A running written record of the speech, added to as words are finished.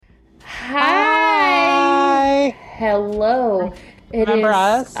hello. It Remember is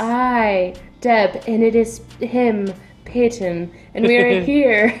us? I, Deb, and it is him, Peyton, and we are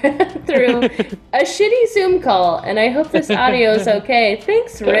here through a shitty Zoom call, and I hope this audio is okay.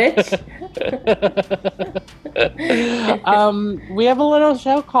 Thanks, Rich. We have a little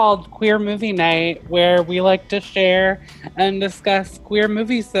show called Queer Movie Night where we like to share and discuss queer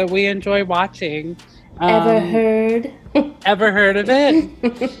movies that we enjoy watching. Ever heard? Ever heard of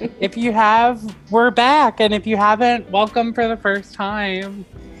it? If you have, we're back, and if you haven't, welcome for the first time.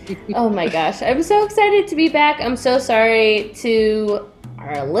 Oh my gosh, I'm so excited to be back. I'm so sorry to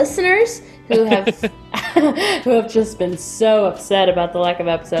our listeners who have who have just been so upset about the lack of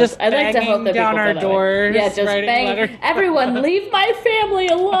episodes. Just I'd like to hope that down people our feel doors. Yeah, just bang. Letters. Everyone, leave my family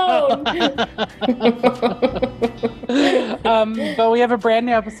alone. But we have a brand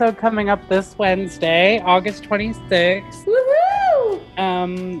new episode coming up this Wednesday, August 26th.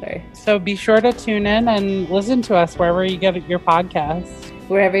 Woohoo! So be sure to tune in and listen to us wherever you get your podcasts.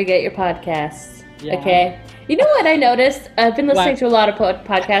 Wherever you get your podcasts. Yeah. Okay. You know what I noticed? I've been listening to a lot of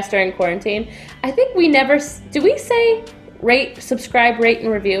podcasts during quarantine. I think we never... Do we say subscribe, rate,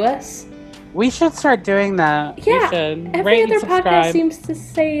 and review us? We should start doing that. Yeah. Every other podcast seems to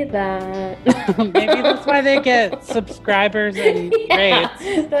say that. Maybe that's why they get subscribers and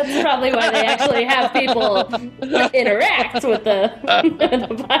rates. That's probably why they actually have people interact with the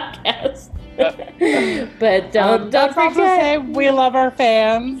podcast. But don't forget. Also say we love our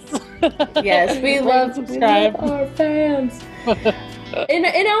fans. Yes, we love our fans. But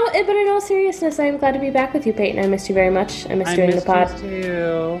in all seriousness, I'm glad to be back with you, Peyton. I missed you very much. I missed doing the pod.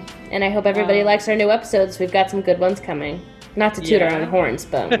 Too. And I hope everybody likes our new episodes. We've got some good ones coming. Not to toot our own horns,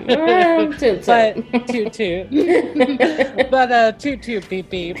 but toot. But toot toot. But toot toot beep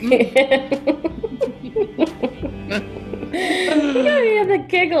beep. I have the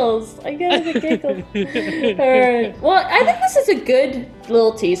giggles. All right. Well, I think this is a good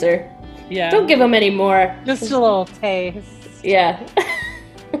little teaser. Yeah. Don't give them any more. Just a little taste. Yeah.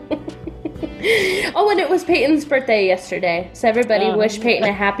 Oh, and it was Peyton's birthday yesterday. So everybody wish Peyton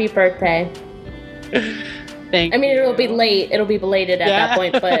a happy birthday. Thank you. I mean, it'll be late. It'll be belated at that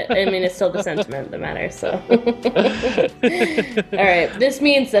point, but I mean, it's still the sentiment that matters, so. All right. This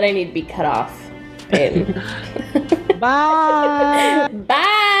means that I need to be cut off, Peyton. Bye. Bye.